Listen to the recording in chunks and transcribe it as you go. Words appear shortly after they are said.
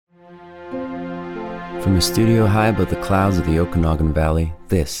From a studio high above the clouds of the Okanagan Valley,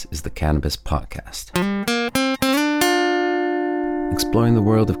 this is the Cannabis Podcast. Exploring the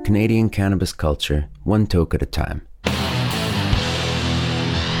world of Canadian cannabis culture, one toke at a time.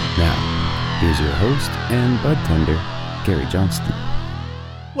 Now, here's your host and bud tender, Gary Johnston.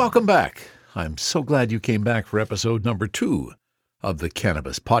 Welcome back. I'm so glad you came back for episode number 2 of the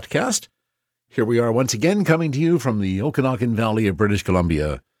Cannabis Podcast. Here we are once again coming to you from the Okanagan Valley of British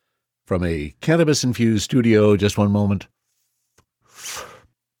Columbia, from a cannabis-infused studio. Just one moment.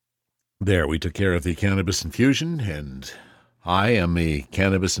 There, we took care of the cannabis infusion, and I am a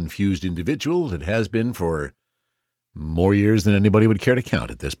cannabis-infused individual that has been for more years than anybody would care to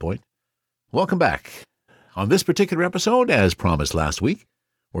count at this point. Welcome back. On this particular episode, as promised last week,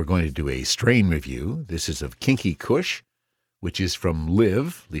 we're going to do a strain review. This is of Kinky Kush, which is from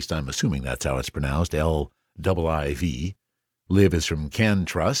Liv, at least I'm assuming that's how it's pronounced, L-I-I-V. Liv is from Can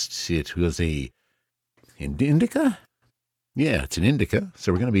Trust. It was a indica? Yeah, it's an indica.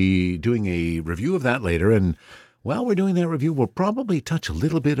 So we're going to be doing a review of that later. And while we're doing that review, we'll probably touch a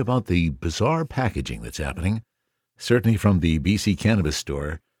little bit about the bizarre packaging that's happening, certainly from the BC Cannabis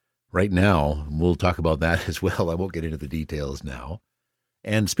Store. Right now, we'll talk about that as well. I won't get into the details now.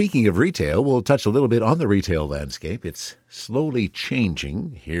 And speaking of retail, we'll touch a little bit on the retail landscape. It's slowly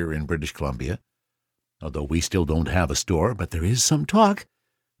changing here in British Columbia, although we still don't have a store, but there is some talk.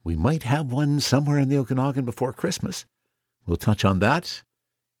 We might have one somewhere in the Okanagan before Christmas. We'll touch on that.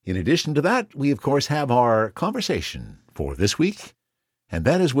 In addition to that, we, of course, have our conversation for this week, and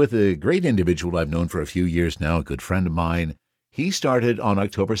that is with a great individual I've known for a few years now, a good friend of mine. He started on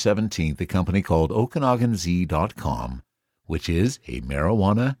October 17th a company called OkanaganZ.com, which is a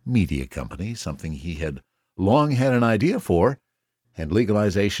marijuana media company, something he had long had an idea for, and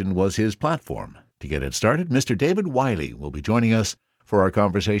legalization was his platform. To get it started, Mr. David Wylie will be joining us for our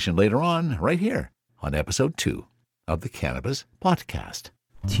conversation later on, right here on episode 2 of the Cannabis Podcast.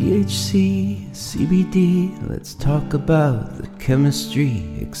 THC, CBD, let's talk about the chemistry,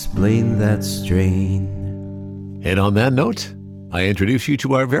 explain that strain. And on that note, I introduce you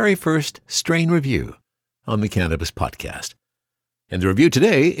to our very first strain review on the Cannabis Podcast. And the review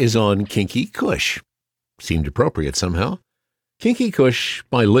today is on Kinky Kush. Seemed appropriate somehow. Kinky Kush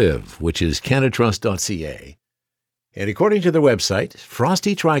by Liv, which is cannatrust.ca. And according to their website,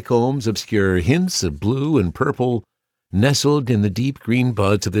 frosty trichomes obscure hints of blue and purple nestled in the deep green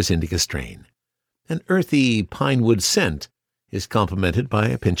buds of this indica strain. An earthy pine wood scent is complemented by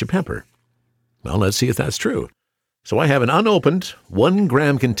a pinch of pepper. Well, let's see if that's true. So I have an unopened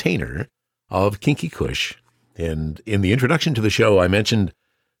 1-gram container of Kinky Kush. And in the introduction to the show, I mentioned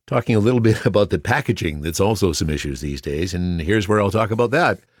talking a little bit about the packaging. That's also some issues these days, and here's where I'll talk about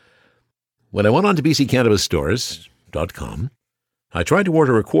that. When I went on to bccannabisstores.com, I tried to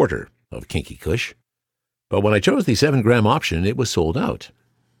order a quarter of Kinky Kush, but when I chose the 7-gram option, it was sold out.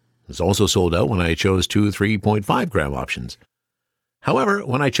 It was also sold out when I chose 2 3.5-gram options. However,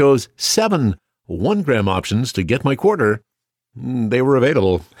 when I chose 7 1-gram options to get my quarter, they were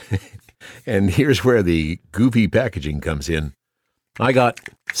available. And here's where the goofy packaging comes in. I got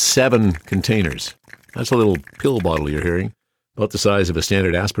 7 containers. That's a little pill bottle you're hearing, about the size of a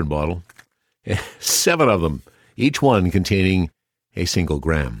standard aspirin bottle. 7 of them, each one containing a single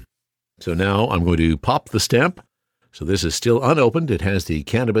gram. So now I'm going to pop the stamp. So this is still unopened. It has the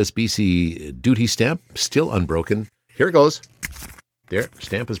Cannabis BC duty stamp, still unbroken. Here it goes. There,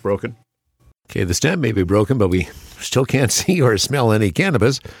 stamp is broken. Okay, the stamp may be broken, but we still can't see or smell any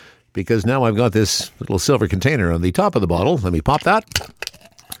cannabis, because now I've got this little silver container on the top of the bottle. Let me pop that.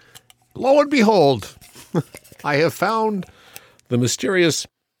 Lo and behold, I have found the mysterious,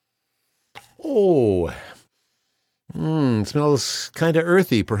 smells kind of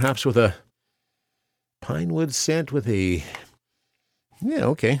earthy, perhaps with a pine wood scent with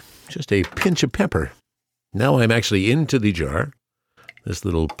just a pinch of pepper. Now I'm actually into the jar, this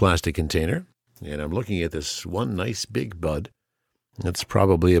little plastic container, and I'm looking at this one nice big bud. It's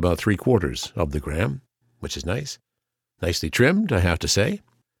probably about 3/4 of the gram, which is nice. Nicely trimmed, I have to say.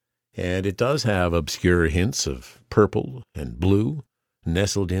 And it does have obscure hints of purple and blue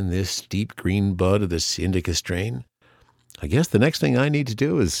nestled in this deep green bud of this indica strain. I guess the next thing I need to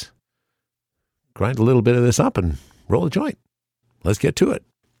do is grind a little bit of this up and roll a joint. Let's get to it.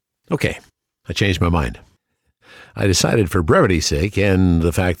 Okay, I changed my mind. I decided, for brevity's sake and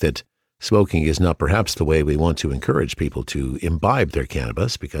the fact that smoking is not perhaps the way we want to encourage people to imbibe their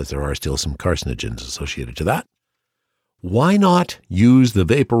cannabis, because there are still some carcinogens associated to that, why not use the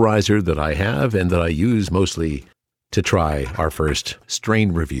vaporizer that I have and that I use mostly to try our first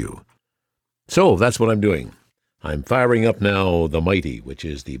strain review? So that's what I'm doing. I'm firing up now the Mighty, which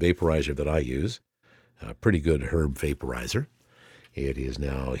is the vaporizer that I use. A pretty good herb vaporizer. It is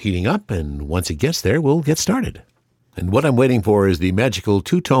now heating up, and once it gets there, we'll get started. And what I'm waiting for is the magical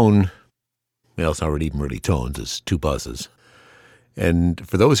two-tone, well, it's not really even really tones, it's two buzzes. And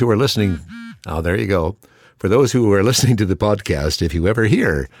for those who are listening, oh, there you go. For those who are listening to the podcast, if you ever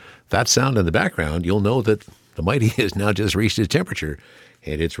hear that sound in the background, you'll know that the Mighty has now just reached its temperature,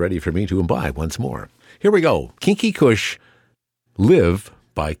 and it's ready for me to imbibe once more. Here we go. Kinky Kush, Live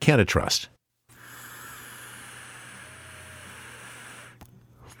by Cannatrust.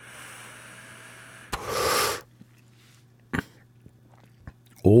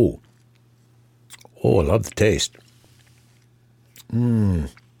 Oh, I love the taste.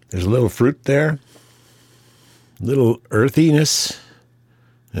 There's a little fruit there, a little earthiness,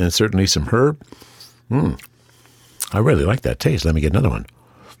 and certainly some herb. I really like that taste. Let me get another one.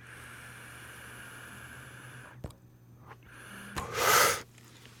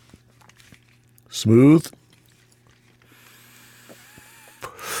 Smooth.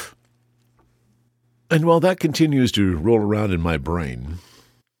 And while that continues to roll around in my brain,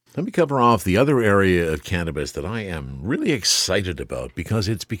 let me cover off the other area of cannabis that I am really excited about because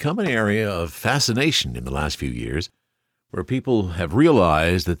it's become an area of fascination in the last few years where people have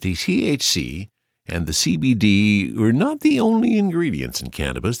realized that the THC and the CBD are not the only ingredients in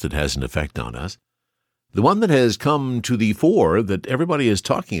cannabis that has an effect on us. The one that has come to the fore that everybody is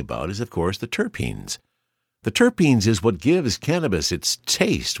talking about is, of course, the terpenes. The terpenes is what gives cannabis its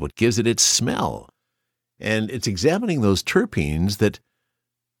taste, what gives it its smell. And it's examining those terpenes that,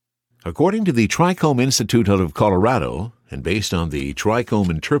 according to the Trichome Institute out of Colorado, and based on the Trichome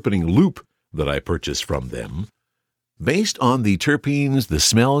Interpreting Loop that I purchased from them, based on the terpenes, the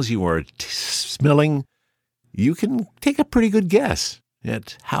smells you are smelling, you can take a pretty good guess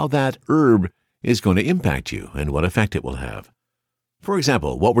at how that herb is going to impact you and what effect it will have. For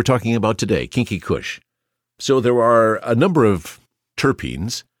example, what we're talking about today, Kinky Kush. So there are a number of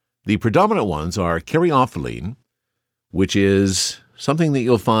terpenes. The predominant ones are caryophyllene, which is something that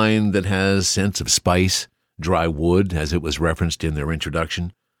you'll find that has sense of spice, dry wood, as it was referenced in their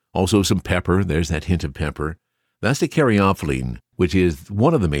introduction. Also some pepper, there's that hint of pepper. That's the caryophyllene, which is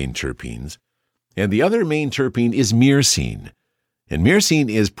one of the main terpenes. And the other main terpene is myrcene. And myrcene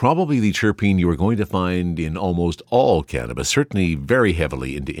is probably the terpene you are going to find in almost all cannabis, certainly very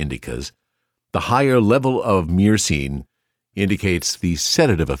heavily into indicas. The higher level of myrcene indicates the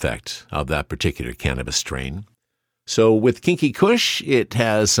sedative effect of that particular cannabis strain. So with Kinky Kush, it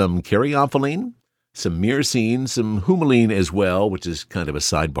has some caryophyllene, some myrcene, some humulene as well, which is kind of a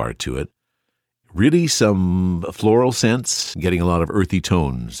sidebar to it. Really some floral scents, getting a lot of earthy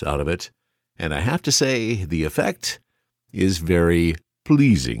tones out of it. And I have to say, the effect is very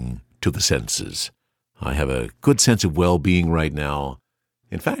pleasing to the senses. I have a good sense of well-being right now.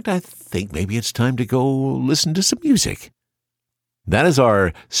 In fact, I think maybe it's time to go listen to some music. That is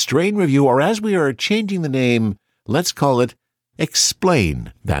our strain review, or as we are changing the name, let's call it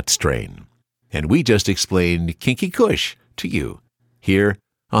Explain That Strain. And we just explained Kinky Kush to you here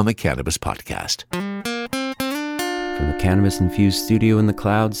on the Cannabis Podcast. From the cannabis-infused studio in the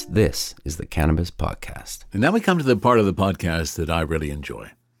clouds, this is the Cannabis Podcast. And now we come to the part of the podcast that I really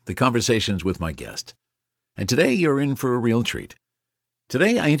enjoy, the conversations with my guest. And today you're in for a real treat.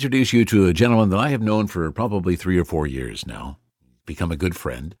 Today I introduce you to a gentleman that I have known for probably 3 or 4 years now, become a good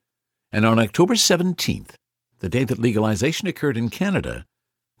friend. And on October 17th, the day that legalization occurred in Canada,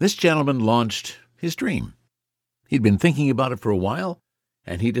 this gentleman launched his dream. He'd been thinking about it for a while,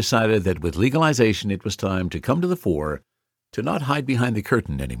 and he decided that with legalization it was time to come to the fore, to not hide behind the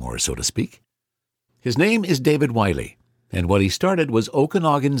curtain anymore, so to speak. His name is David Wylie, and what he started was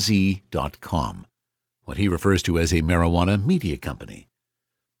OkanaganZ.com, what he refers to as a marijuana media company.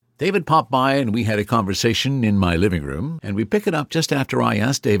 David popped by and we had a conversation in my living room, and we pick it up just after I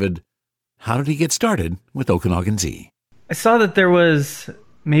asked David, how did he get started with Okanagan Z? I saw that there was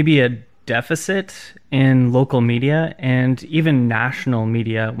maybe a deficit in local media and even national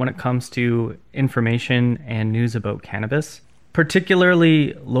media when it comes to information and news about cannabis.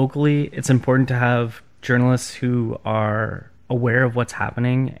 Particularly locally, it's important to have journalists who are aware of what's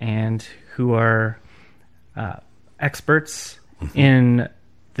happening and who are experts in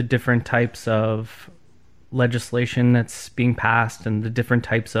the different types of legislation that's being passed and the different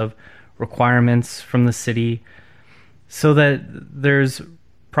types of requirements from the city, so that there's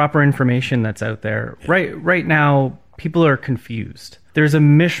proper information that's out there. Yeah. Right now, people are confused. There's a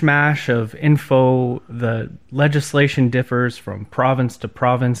mishmash of info. The legislation differs from province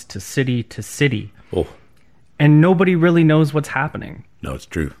to city to city. Oh. And nobody really knows what's happening. No, it's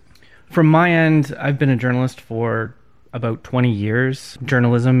true. From my end, I've been a journalist for about 20 years,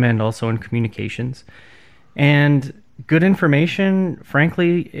 journalism and also in communications. And good information,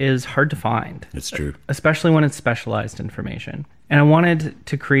 frankly, is hard to find. It's true. Especially when it's specialized information. And I wanted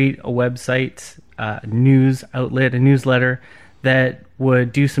to create a website, a news outlet, a newsletter that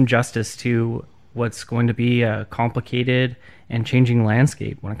would do some justice to what's going to be a complicated and changing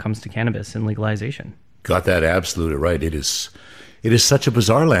landscape when it comes to cannabis and legalization. Got that absolutely right. It is such a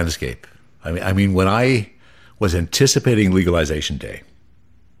bizarre landscape. I mean, when I was anticipating legalization day,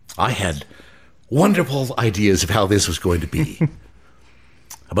 I had wonderful ideas of how this was going to be.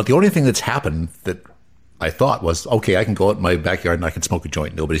 But the only thing that's happened that I thought was, okay, I can go out in my backyard and I can smoke a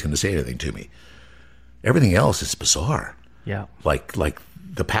joint. Nobody's going to say anything to me. Everything else is bizarre. Yeah. Like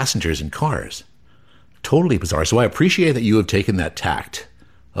the passengers in cars. Totally bizarre. So I appreciate that you have taken that tact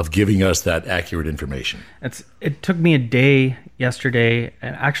of giving us that accurate information. It took me a day yesterday,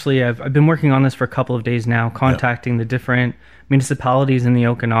 and actually I've been working on this for a couple of days now, contacting the different municipalities in the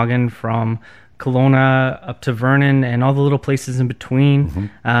Okanagan, from Kelowna up to Vernon and all the little places in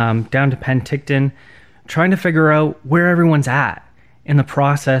between, down to Penticton, trying to figure out where everyone's at in the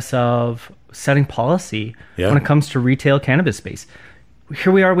process of setting policy when it comes to retail cannabis space.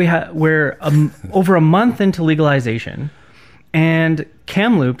 Here we are, we're over a month into legalization, and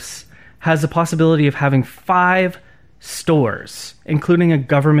Kamloops has the possibility of having 5 stores, including a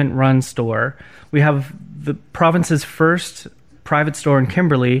government-run store. We have the province's first private store in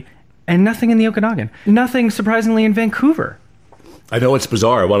Kimberley, and nothing in the Okanagan. Nothing, surprisingly, in Vancouver. I know it's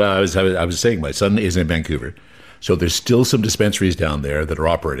bizarre. What I was saying, my son is in Vancouver, so there's still some dispensaries down there that are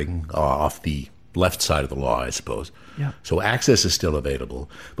operating off the left side of the law, I suppose. Yeah. So access is still available.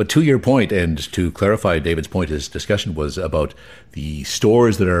 But to your point, and to clarify David's point, his discussion was about the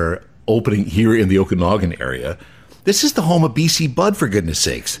stores that are opening here in the Okanagan area. This is the home of BC Bud, for goodness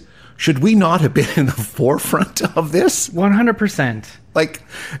sakes. Should we not have been in the forefront of this? 100%. Like,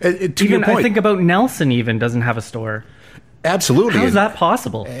 to even your point. I think about Nelson even doesn't have a store. Absolutely. How is that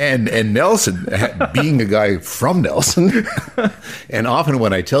possible? And Nelson, being a guy from Nelson, and often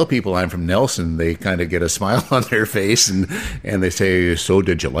when I tell people I'm from Nelson, they kind of get a smile on their face and they say, so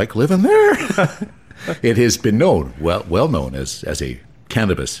did you like living there? It has been known, well known as a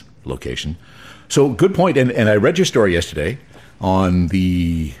cannabis location. So good point. And I read your story yesterday on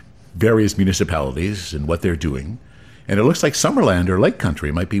the various municipalities and what they're doing. And it looks like Summerland or Lake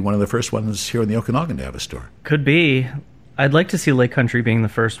Country might be one of the first ones here in the Okanagan to have a store. Could be. I'd like to see Lake Country being the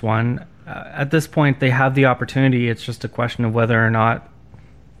first one. At this point, they have the opportunity. It's just a question of whether or not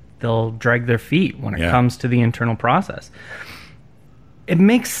they'll drag their feet when it comes to the internal process. It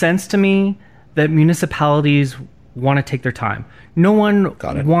makes sense to me that municipalities want to take their time. No one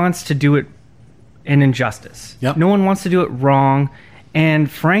wants to do it in injustice. Yep. No one wants to do it wrong. And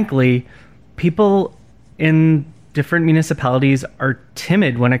frankly, people in different municipalities are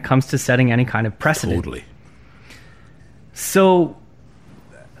timid when it comes to setting any kind of precedent. Totally. So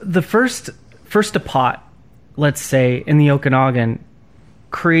the first to pot, let's say, in the Okanagan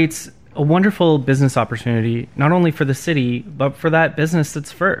creates a wonderful business opportunity, not only for the city, but for that business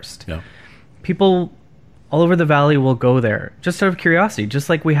that's first. Yeah. People all over the valley will go there just out of curiosity, just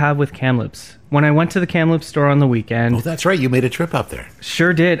like we have with Kamloops. When I went to the Kamloops store on the weekend... Oh, that's right. You made a trip up there.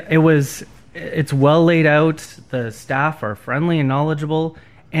 Sure did. It's well laid out. The staff are friendly and knowledgeable.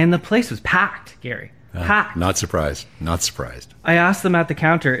 And the place was packed, Gary. Packed. Not surprised. I asked them at the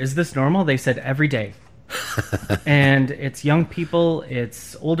counter, is this normal? They said every day. And it's young people,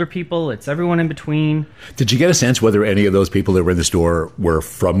 it's older people, it's everyone in between. Did you get a sense whether any of those people that were in the store were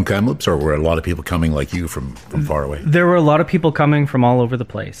from Kamloops, or were a lot of people coming like you from far away? There were a lot of people coming from all over the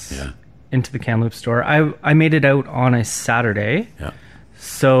place into the Kamloops store. I made it out on a Saturday. Yeah.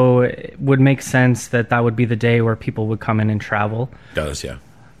 So it would make sense that would be the day where people would come in and travel. Does, yeah.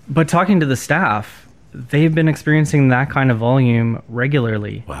 But talking to the staff, they've been experiencing that kind of volume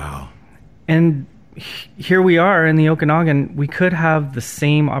regularly. Wow. And here we are in the Okanagan. We could have the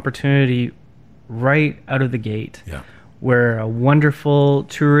same opportunity right out of the gate. Yeah. We're a wonderful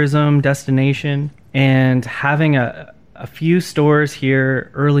tourism destination, and having a few stores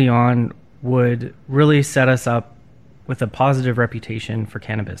here early on would really set us up with a positive reputation for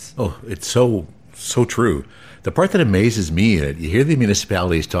cannabis. Oh, it's so true. The part that amazes me, you hear the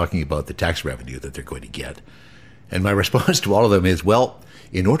municipalities talking about the tax revenue that they're going to get. And my response to all of them is, well,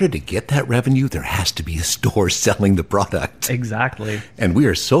 in order to get that revenue, there has to be a store selling the product. Exactly. And we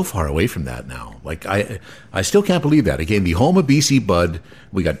are so far away from that now. Like, I still can't believe that. Again, the home of BC Bud,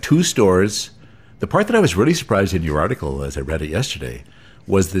 we got 2 stores. The part that I was really surprised in your article, as I read it yesterday,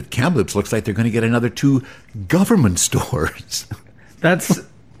 was that Kamloops looks like they're going to get another 2 government stores. That's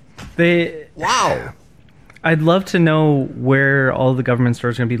Wow. I'd love to know where all the government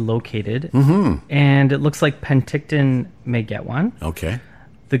stores are going to be located. Mm-hmm. And it looks like Penticton may get one. Okay.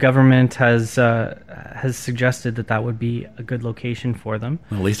 The government has suggested that would be a good location for them.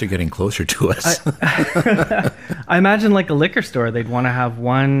 Well, at least they're getting closer to us. I imagine like a liquor store, they'd want to have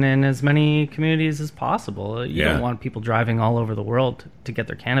one in as many communities as possible. You don't want people driving all over the world to get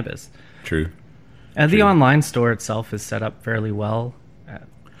their cannabis. True. The online store itself is set up fairly well.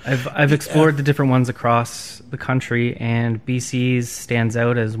 I've explored the different ones across the country, and BC's stands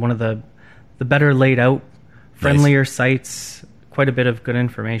out as one of the better laid out, friendlier sites. Quite a bit of good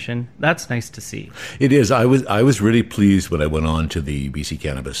information. That's nice to see. It is. I was really pleased when I went on to the BC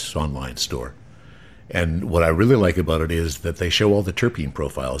Cannabis online store. And what I really like about it is that they show all the terpene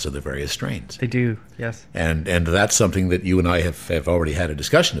profiles of the various strains. They do, yes. And that's something that you and I have already had a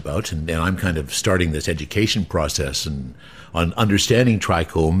discussion about. And I'm kind of starting this education process and on understanding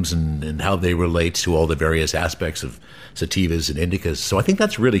trichomes and how they relate to all the various aspects of sativas and indicas. So I think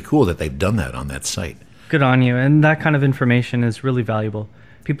that's really cool that they've done that on that site. Good on you. And that kind of information is really valuable.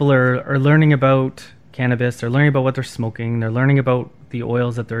 People are learning about cannabis. They're learning about what they're smoking. They're learning about the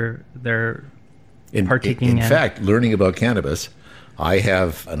oils that they're partaking in. In fact, learning about cannabis, I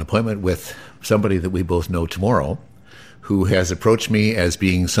have an appointment with somebody that we both know tomorrow who has approached me as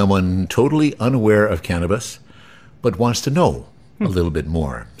being someone totally unaware of cannabis, but wants to know a little bit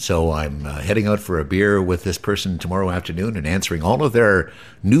more. So I'm heading out for a beer with this person tomorrow afternoon and answering all of their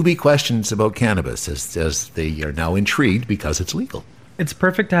newbie questions about cannabis as they are now intrigued because it's legal. It's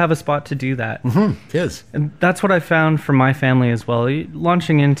perfect to have a spot to do that. Mm-hmm. It is. And that's what I found for my family as well.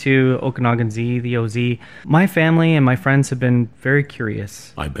 Launching into Okanagan Z, the OZ, my family and my friends have been very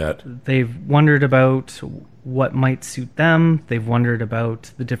curious. I bet. They've wondered about what might suit them. They've wondered about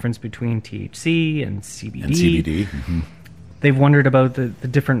the difference between THC and CBD. Mm-hmm. They've wondered about the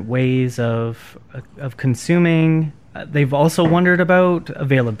different ways of consuming. They've also wondered about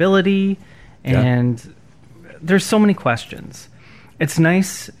availability. And there's so many questions. It's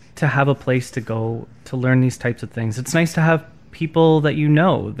nice to have a place to go to learn these types of things. It's nice to have people that you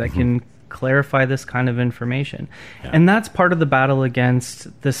know that can clarify this kind of information. And that's part of the battle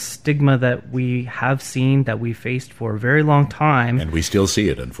against the stigma that we have seen, that we faced for a very long time. And we still see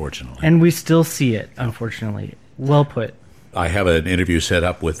it, unfortunately. Well put. I have an interview set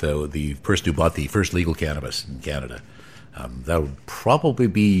up with the person who bought the first legal cannabis in Canada. That would probably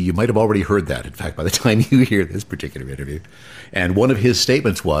be, you might have already heard that, in fact, by the time you hear this particular interview. And one of his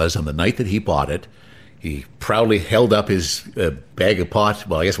statements was, on the night that he bought it, he proudly held up his bag of pot.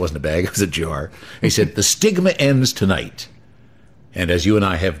 Well, I guess it wasn't a bag, it was a jar. And he said, "The stigma ends tonight." And as you and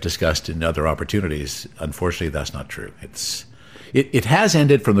I have discussed in other opportunities, unfortunately, that's not true. It has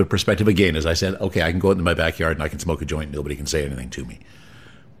ended from the perspective, again, as I said, okay, I can go out in my backyard and I can smoke a joint. Nobody can say anything to me.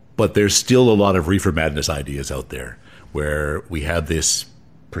 But there's still a lot of reefer madness ideas out there where we have this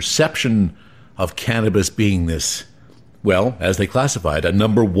perception of cannabis being this, well, as they classified, a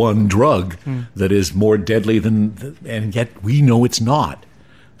number one drug that is more deadly and yet we know it's not.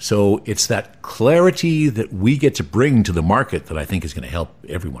 So it's that clarity that we get to bring to the market that I think is going to help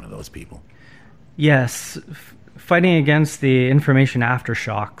every one of those people. Yes. Fighting against the information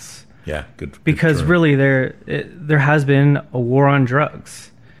aftershocks. Yeah, good. Because term. really there has been a war on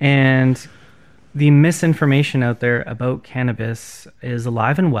drugs. And the misinformation out there about cannabis is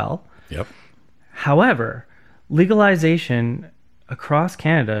alive and well. Yep. However, legalization across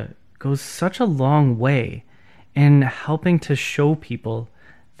Canada goes such a long way in helping to show people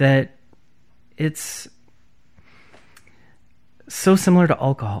that it's so similar to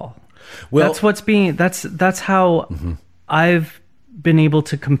alcohol. Well, that's how I've been able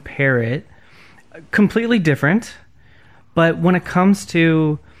to compare it. Completely different, but when it comes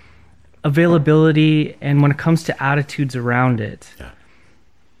to availability and when it comes to attitudes around it,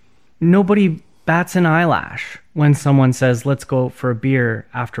 nobody bats an eyelash when someone says, "Let's go out for a beer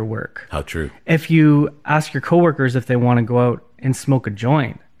after work." How true. If you ask your coworkers if they want to go out and smoke a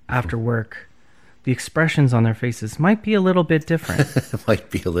joint after work, the expressions on their faces might be a little bit different. It might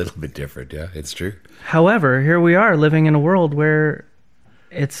be a little bit different, yeah, it's true. However, here we are living in a world where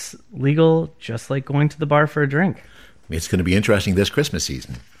it's legal just like going to the bar for a drink. It's going to be interesting this Christmas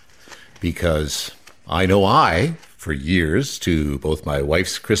season because I know for years, to both my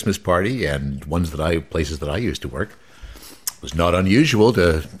wife's Christmas party and places that I used to work, it was not unusual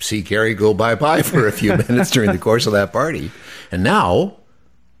to see Gary go bye-bye for a few minutes during the course of that party. And now,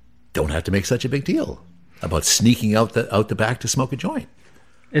 don't have to make such a big deal about sneaking out the back to smoke a joint.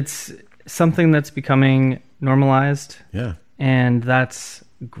 It's something that's becoming normalized. Yeah. And that's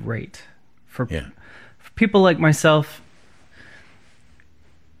great. For people like myself,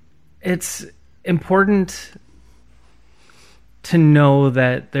 it's important to know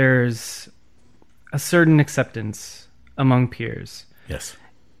that there's a certain acceptance among peers. Yes.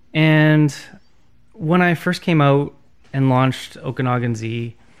 And when I first came out and launched Okanagan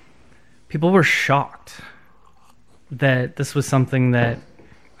Z, people were shocked that this was something that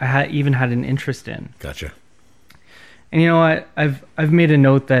I even had an interest in. Gotcha. And you know what? I've made a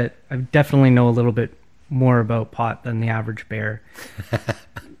note that I definitely know a little bit more about pot than the average bear.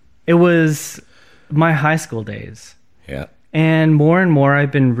 It was my high school days. Yeah. And more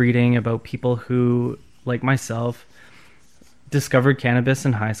I've been reading about people who, like myself, discovered cannabis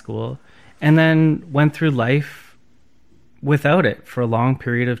in high school and then went through life without it for a long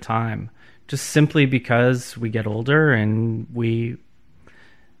period of time, just simply because we get older and we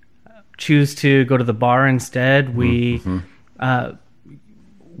choose to go to the bar instead. We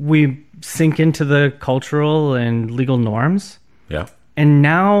sink into the cultural and legal norms. Yeah. And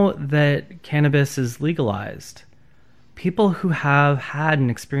now that cannabis is legalized, people who have had an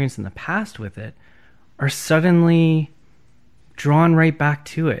experience in the past with it are suddenly drawn right back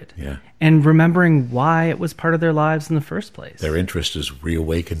to it. Yeah. And remembering why it was part of their lives in the first place. Their interest is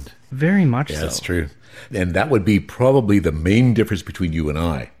reawakened. Very much Yeah, so. that's true. And that would be probably the main difference between you and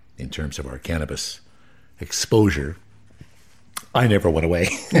I in terms of our cannabis exposure. I never went away.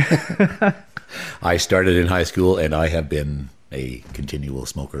 I started in high school and I have been a continual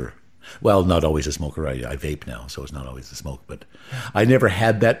smoker. Well, not always a smoker. I vape now, so it's not always a smoke. But I never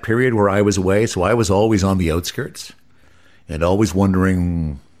had that period where I was away, so I was always on the outskirts and always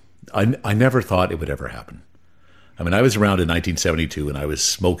wondering. I never thought it would ever happen. I mean, I was around in 1972 and I was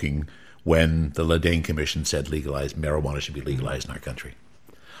smoking when the Ledane Commission said marijuana should be legalized in our country.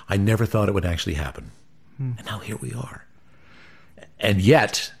 I never thought it would actually happen. And now here we are. And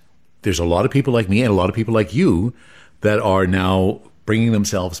yet, there's a lot of people like me and a lot of people like you that are now bringing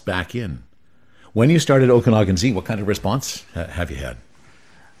themselves back in. When you started Okanagan Z, what kind of response have you had?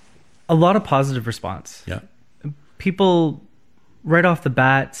 A lot of positive response. Yeah. People right off the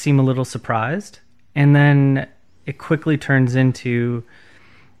bat seem a little surprised, and then it quickly turns into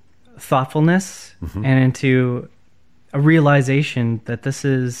thoughtfulness and into a realization that this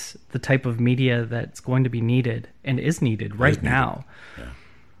is the type of media that's going to be needed and is needed right now. Yeah.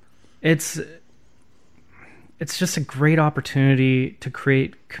 It's just a great opportunity to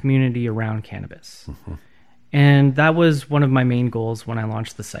create community around cannabis. And that was one of my main goals when I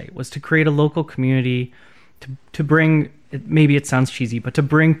launched the site, was to create a local community to bring, maybe it sounds cheesy, but to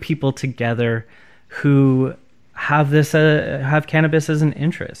bring people together who have cannabis as an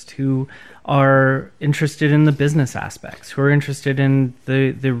interest, who are interested in the business aspects, who are interested in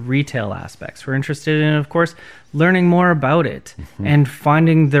the retail aspects, who are interested in, of course, learning more about it and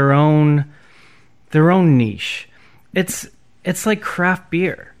finding their own niche. It's like craft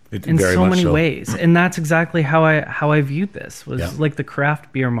beer in so many ways, and that's exactly how I viewed this, was like the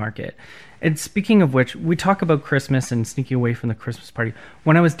craft beer market. And speaking of which, we talk about Christmas and sneaking away from the Christmas party.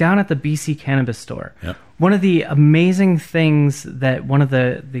 When I was down at the BC Cannabis store, one of the amazing things that one of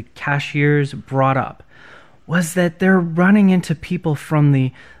the cashiers brought up was that they're running into people from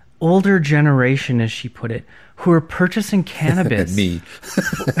the older generation, as she put it, who are purchasing cannabis. Me.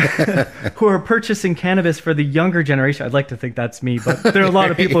 Who are purchasing cannabis for the younger generation. I'd like to think that's me, but there are a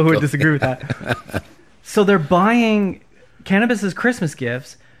lot of people who would disagree with that. So they're buying cannabis as Christmas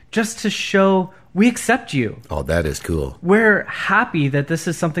gifts just to show we accept you. Oh, that is cool. We're happy that this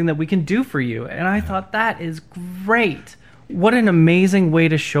is something that we can do for you. And I thought that is great. What an amazing way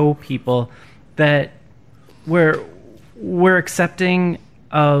to show people that we're accepting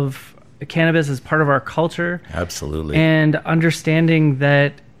of cannabis as part of our culture. Absolutely. And understanding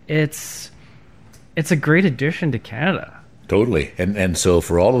that it's a great addition to Canada. Totally. And so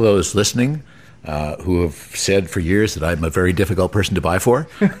for all of those listening who have said for years that I'm a very difficult person to buy for,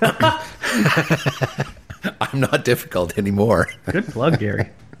 I'm not difficult anymore. Good plug, Gary.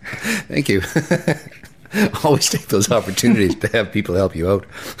 Thank you. Always take those opportunities to have people help you out.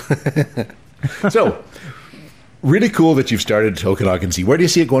 So, really cool that you've started Okanagan Z. Where do you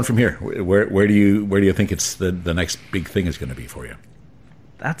see it going from here? Where do you think it's the next big thing is going to be for you?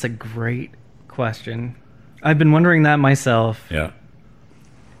 That's a great question. I've been wondering that myself. Yeah.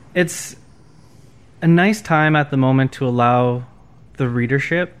 It's a nice time at the moment to allow the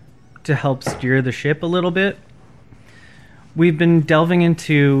readership to help steer the ship a little bit. We've been delving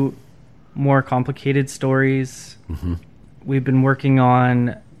into more complicated stories. We've been working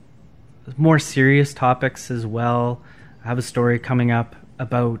on more serious topics as well. I have a story coming up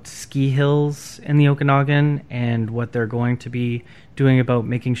about ski hills in the Okanagan and what they're going to be doing about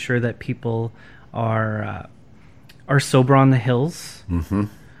making sure that people are sober on the hills.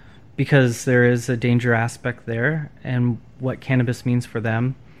 because there is a danger aspect there and what cannabis means for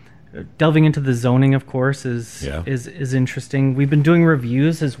them. Delving into the zoning, of course, is interesting. We've been doing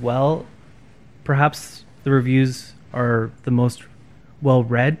reviews as well. Perhaps the reviews are the most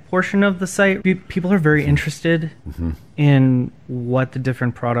well-read portion of the site. People are very interested in what the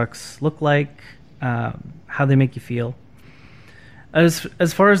different products look like, how they make you feel.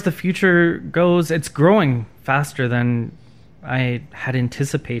 As far as the future goes, it's growing faster than I had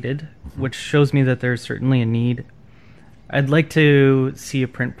anticipated, which shows me that there's certainly a need. I'd like to see a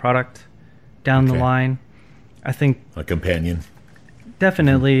print product down the line. I think a companion.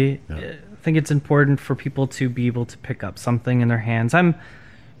 Definitely. I think it's important for people to be able to pick up something in their hands.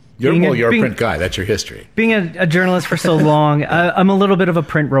 You're a print guy. That's your history. Being a journalist for so long, I'm a little bit of a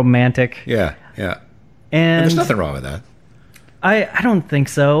print romantic. Yeah. And there's nothing wrong with that. I don't think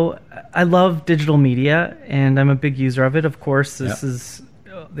so. I love digital media, and I'm a big user of it. Of course, this is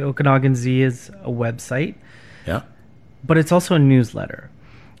the Okanagan Z is a website. Yeah. But it's also a newsletter.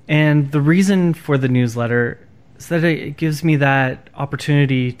 And the reason for the newsletter is that it gives me that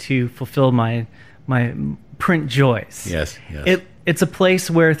opportunity to fulfill my print joys. Yes. It's a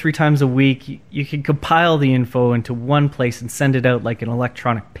place where 3 times a week you can compile the info into one place and send it out like an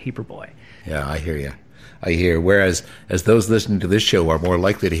electronic paperboy. Yeah, I hear you. Whereas as those listening to this show are more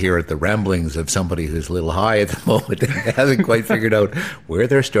likely to hear the ramblings of somebody who's a little high at the moment and hasn't quite figured out where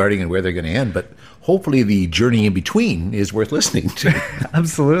they're starting and where they're going to end. But hopefully the journey in between is worth listening to.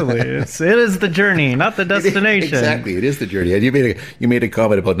 Absolutely. It is the journey, not the destination. Exactly. It is the journey. And you made a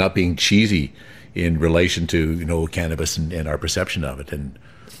comment about not being cheesy in relation to, cannabis and our perception of it. And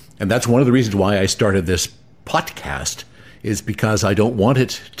that's one of the reasons why I started this podcast, is because I don't want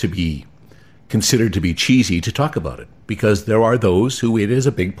it to be considered to be cheesy to talk about it, because there are those who it is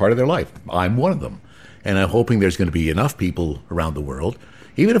a big part of their life. I'm one of them. And I'm hoping there's going to be enough people around the world,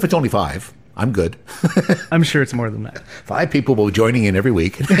 even if it's only 5, I'm good. I'm sure it's more than that. 5 people will be joining in every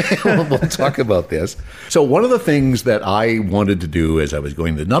week. We'll talk about this. So one of the things that I wanted to do as I was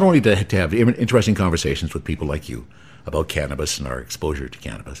going to, not only to have interesting conversations with people like you about cannabis and our exposure to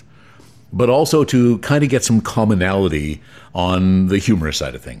cannabis, but also to kind of get some commonality on the humorous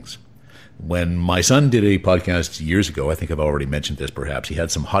side of things. When my son did a podcast years ago, I think I've already mentioned this perhaps, he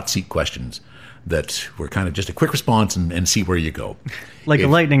had some hot seat questions that were kind of just a quick response and see where you go. Like a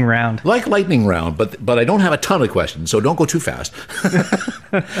lightning round. Like lightning round, but I don't have a ton of questions, so don't go too fast.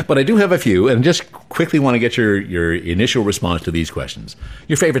 But I do have a few, and just quickly want to get your initial response to these questions.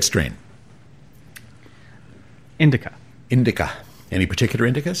 Your favorite strain? Indica. Any particular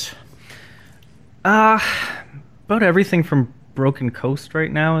indicas? About everything from Broken Coast right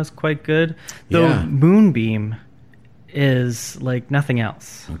now is quite good. Though Moonbeam is like nothing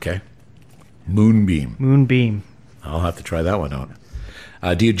else. Okay. Moonbeam. I'll have to try that one out.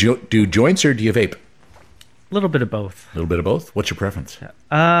 Do you do joints or do you vape? A little bit of both. What's your preference?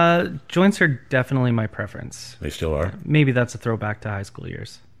 Joints are definitely my preference. They still are? Maybe that's a throwback to high school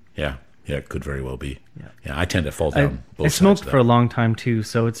years. Yeah, it could very well be. Yeah, I tend to fall down both sides. I smoked for a long time too,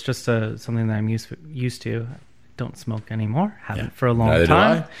 so it's just something that I'm used to. Don't smoke anymore. Haven't for a long time. Neither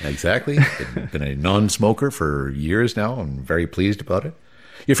do I. Exactly. Been a non-smoker for years now. I'm very pleased about it.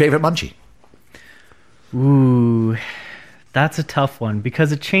 Your favorite munchie? Ooh, that's a tough one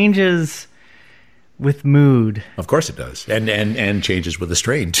because it changes with mood. Of course it does. And changes with the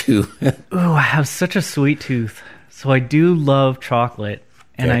strain too. Ooh, I have such a sweet tooth. So I do love chocolate,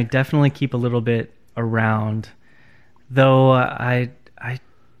 and I definitely keep a little bit around. Though I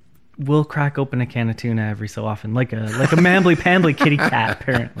will crack open a can of tuna every so often, like a mambly-pambly kitty cat,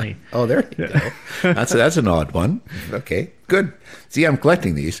 apparently. Oh, there you go. That's an odd one. Okay, good. See, I'm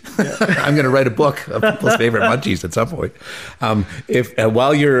collecting these. I'm going to write a book of people's favorite munchies at some point.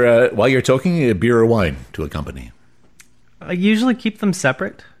 While you're talking, a beer or wine to accompany? I usually keep them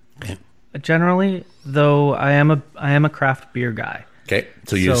separate. Okay. Generally, though, I am a craft beer guy. Okay,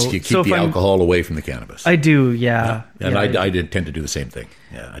 so you keep the alcohol away from the cannabis. I do, yeah. And I did tend to do the same thing.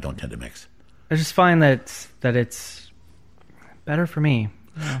 Yeah, I don't tend to mix. I just find that it's better for me.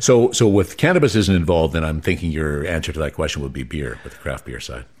 Yeah. So with cannabis isn't involved, then I'm thinking your answer to that question would be beer, with the craft beer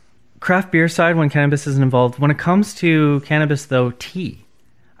side. Craft beer side, when cannabis isn't involved. When it comes to cannabis, though, tea.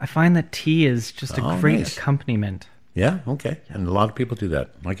 I find that tea is just a great accompaniment. Yeah, okay. And a lot of people do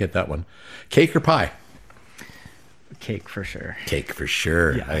that. I get that one. Cake or pie? Cake for sure.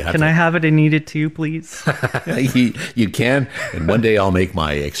 Yeah. Can I have it and eat it too, please? You can. And one day I'll make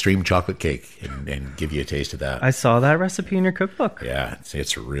my extreme chocolate cake and give you a taste of that. I saw that recipe in your cookbook. Yeah,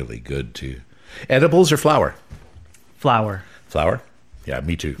 it's really good too. Edibles or flower? Flower. Yeah,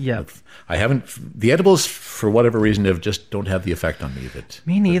 me too. Yeah. I haven't, the edibles, for whatever reason, don't have the effect on me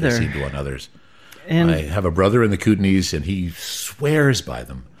Me neither. that they seem to on others. And I have a brother in the Kootenays, and he swears by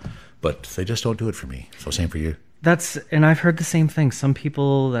them, but they just don't do it for me. So same for you. and I've heard the same thing. Some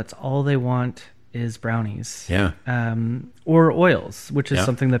people, that's all they want is brownies. Yeah. Or oils, which is Yeah.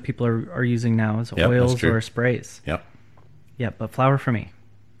 something that people are using now, is Yep, that's oils true. or sprays. Yeah. Yeah, but flower for me.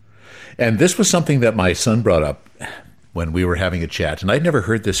 And this was something that my son brought up when we were having a chat, and I'd never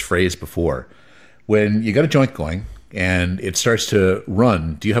heard this phrase before. When you got a joint going and it starts to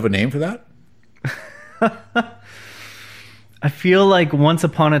run, do you have a name for that? I feel like once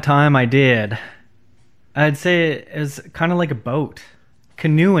upon a time I did. I'd say it is kind of like a boat.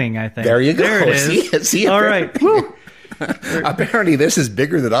 Canoeing, I think. There you go. There it is. See, All right. Woo. apparently this is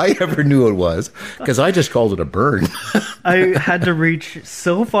bigger than I ever knew it was, because I just called it a burn. I had to reach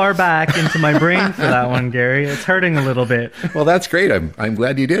so far back into my brain for that one, Gary. It's hurting a little bit. Well, that's great. I'm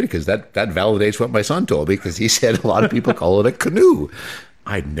glad you did, because that validates what my son told me, because he said a lot of people call it a canoe.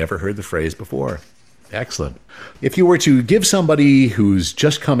 I'd never heard the phrase before. Excellent. If you were to give somebody who's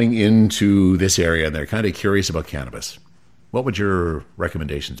just coming into this area and they're kind of curious about cannabis, what would your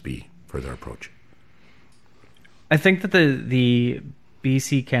recommendations be for their approach? I think that the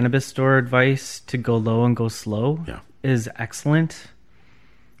BC cannabis store advice to go low and go slow is excellent.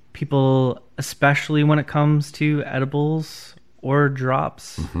 People, especially when it comes to edibles or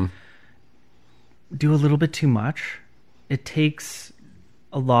drops, do a little bit too much. It takes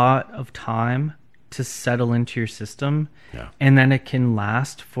a lot of time to settle into your system, and then it can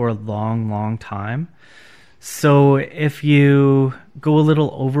last for a long, long time. So if you go a little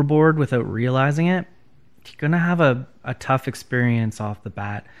overboard without realizing it, you're going to have a tough experience off the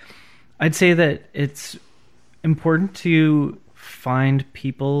bat. I'd say that it's important to find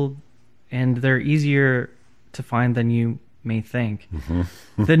people, and they're easier to find than you may think,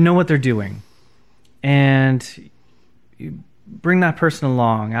 that know what they're doing. And you bring that person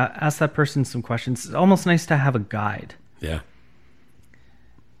along, ask that person some questions. It's almost nice to have a guide. Yeah.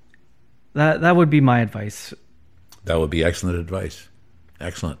 That would be my advice. That would be excellent advice.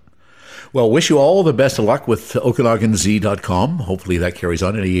 Excellent. Well, wish you all the best of luck with OkanaganZ.com. Hopefully that carries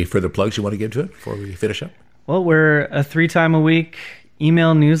on. Any further plugs you want to give to it before we finish up? Well, we're a 3-time-a-week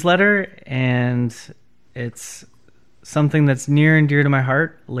email newsletter, and it's something that's near and dear to my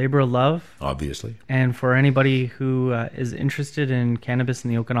heart, labor of love. Obviously. And for anybody who is interested in cannabis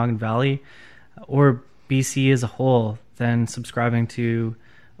in the Okanagan Valley or BC as a whole, then subscribing to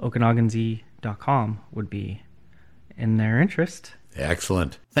OkanaganZ.com would be in their interest.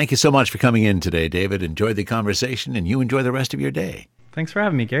 Excellent. Thank you so much for coming in today, David. Enjoy the conversation, and you enjoy the rest of your day. Thanks for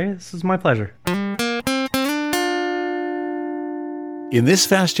having me, Gary. This is my pleasure. In this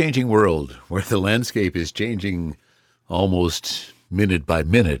fast-changing world, where the landscape is changing almost minute by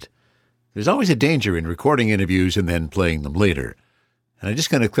minute, there's always a danger in recording interviews and then playing them later. And I'm just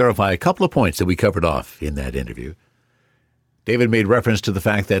going to clarify a couple of points that we covered off in that interview. David made reference to the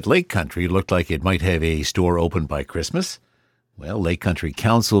fact that Lake Country looked like it might have a store open by Christmas. Well, Lake Country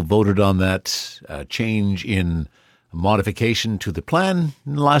Council voted on that change in modification to the plan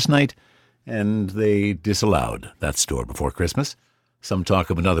last night, and they disallowed that store before Christmas. Some talk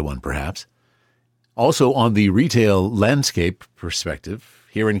of another one, perhaps. Also, on the retail landscape perspective,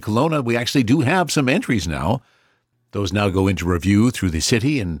 here in Kelowna, we actually do have some entries now. Those now go into review through the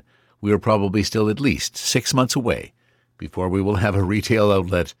city, and we are probably still at least 6 months away before we will have a retail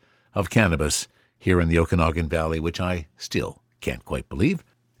outlet of cannabis here in the Okanagan Valley, which I still can't quite believe.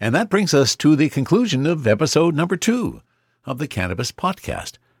 And that brings us to the conclusion of episode number 2 of the Cannabis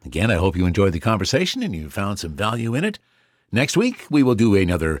Podcast. Again, I hope you enjoyed the conversation and you found some value in it. Next week, we will do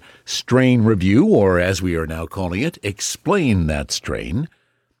another strain review, or as we are now calling it, explain that strain.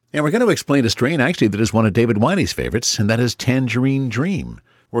 And we're going to explain a strain, actually, that is one of David Wylie's favorites, and that is Tangerine Dream.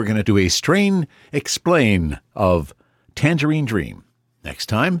 We're going to do a strain explain of Tangerine Dream next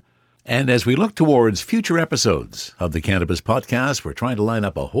time. And as we look towards future episodes of the Cannabis Podcast, we're trying to line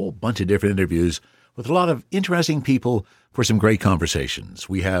up a whole bunch of different interviews with a lot of interesting people for some great conversations.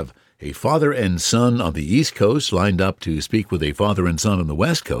 We have a father and son on the East Coast lined up to speak with a father and son on the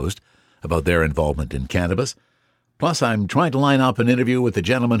West Coast about their involvement in cannabis. Plus, I'm trying to line up an interview with a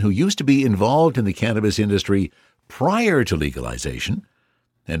gentleman who used to be involved in the cannabis industry prior to legalization.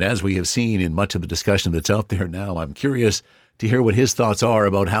 And as we have seen in much of the discussion that's out there now, I'm curious to hear what his thoughts are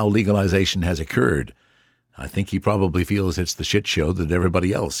about how legalization has occurred. I think he probably feels it's the shit show that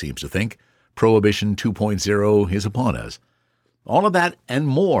everybody else seems to think. Prohibition 2.0 is upon us. All of that and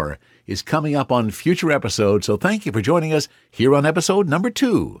more is coming up on future episodes, so thank you for joining us here on episode number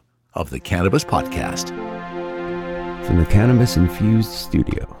 2 of the Cannabis Podcast. From the cannabis-infused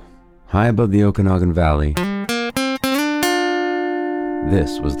studio, high above the Okanagan Valley,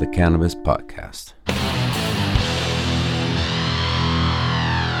 this was the Cannabis Podcast.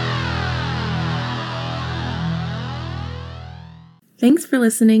 Thanks for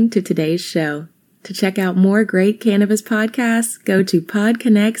listening to today's show. To check out more great cannabis podcasts, go to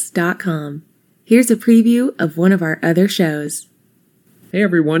podconnects.com. Here's a preview of one of our other shows. Hey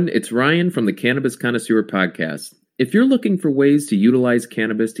everyone, it's Ryan from the Cannabis Connoisseur Podcast. If you're looking for ways to utilize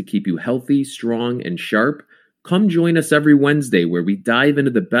cannabis to keep you healthy, strong, and sharp, come join us every Wednesday where we dive into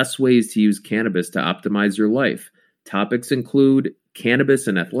the best ways to use cannabis to optimize your life. Topics include cannabis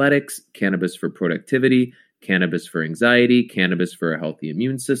and athletics, cannabis for productivity, cannabis for anxiety, cannabis for a healthy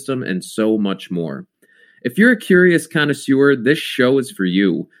immune system, and so much more. If you're a curious connoisseur, this show is for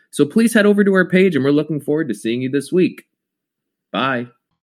you. So please head over to our page and we're looking forward to seeing you this week. Bye.